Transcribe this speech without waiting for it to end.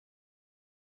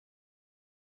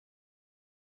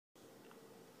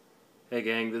Hey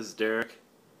gang, this is Derek.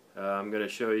 I'm going to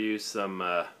show you some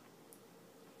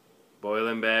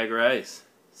boiling bag rice.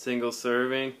 Single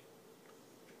serving.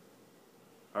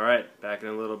 Alright, back in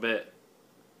a little bit.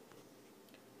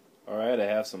 Alright, I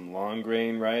have some long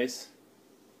grain rice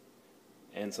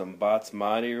and some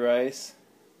basmati rice.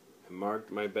 I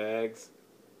marked my bags.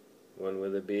 One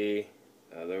with a B,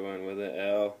 other one with an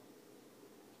L.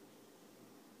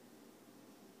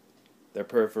 They're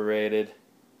perforated.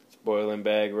 It's boiling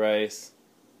bag rice.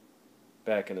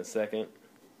 Back in a second.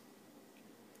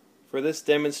 For this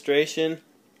demonstration,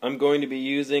 I'm going to be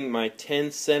using my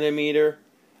 10 centimeter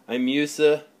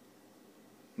IMUSA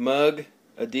mug,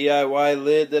 a DIY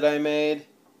lid that I made,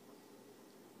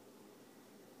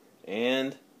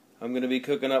 and I'm going to be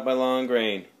cooking up my long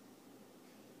grain.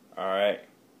 Alright,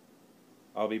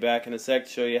 I'll be back in a sec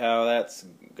to show you how that's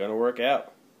going to work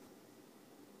out.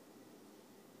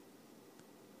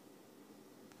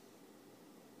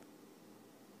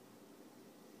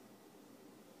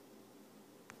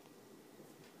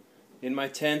 In my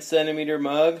 10 centimeter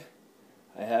mug,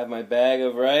 I have my bag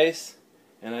of rice,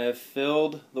 and I have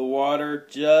filled the water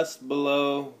just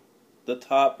below the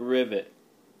top rivet.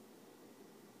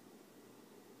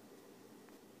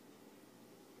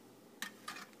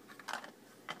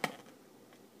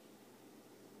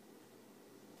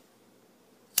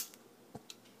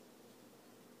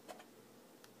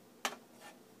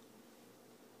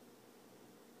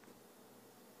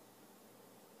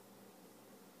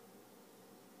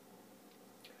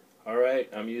 Alright,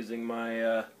 I'm using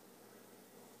my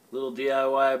little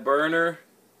DIY burner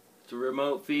to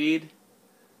remote feed.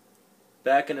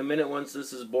 Back in a minute once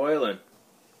this is boiling.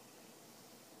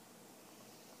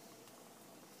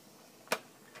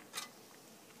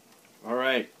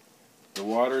 Alright, the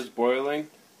water's boiling.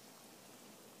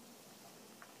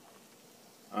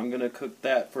 I'm going to cook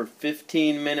that for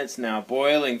 15 minutes now,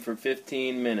 boiling for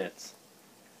 15 minutes.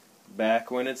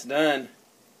 Back when it's done.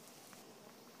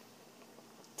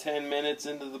 10 minutes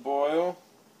into the boil.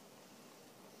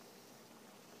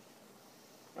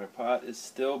 My pot is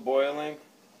still boiling.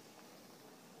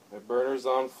 My burner's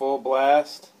on full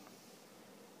blast.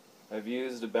 I've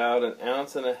used about 1.5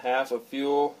 ounces of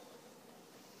fuel.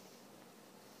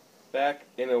 Back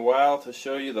in a while to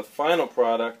show you the final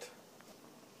product.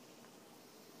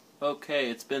 Okay,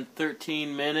 it's been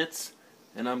 13 minutes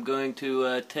and I'm going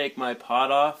to take my pot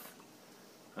off.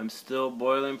 I'm still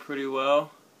boiling pretty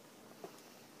well.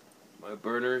 My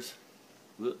burner's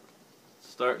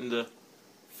starting to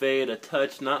fade a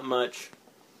touch, not much.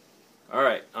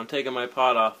 Alright, I'm taking my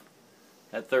pot off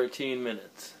at 13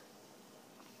 minutes.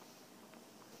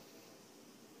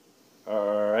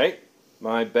 Alright,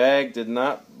 my bag did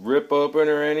not rip open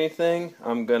or anything.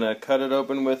 I'm going to cut it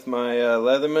open with my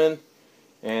Leatherman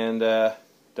and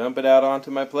dump it out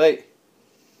onto my plate.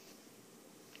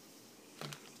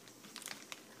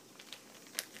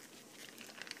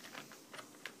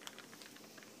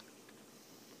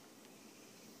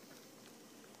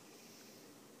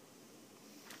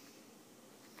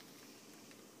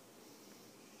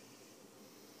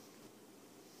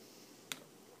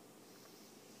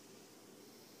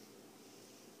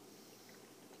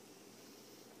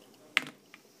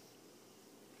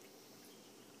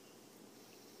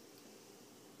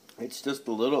 It's just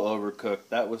a little overcooked.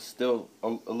 That was still a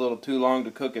little too long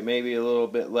to cook it, maybe a little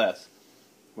bit less.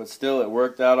 But still, it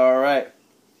worked out alright.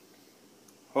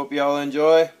 Hope y'all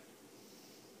enjoy.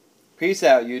 Peace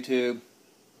out, YouTube.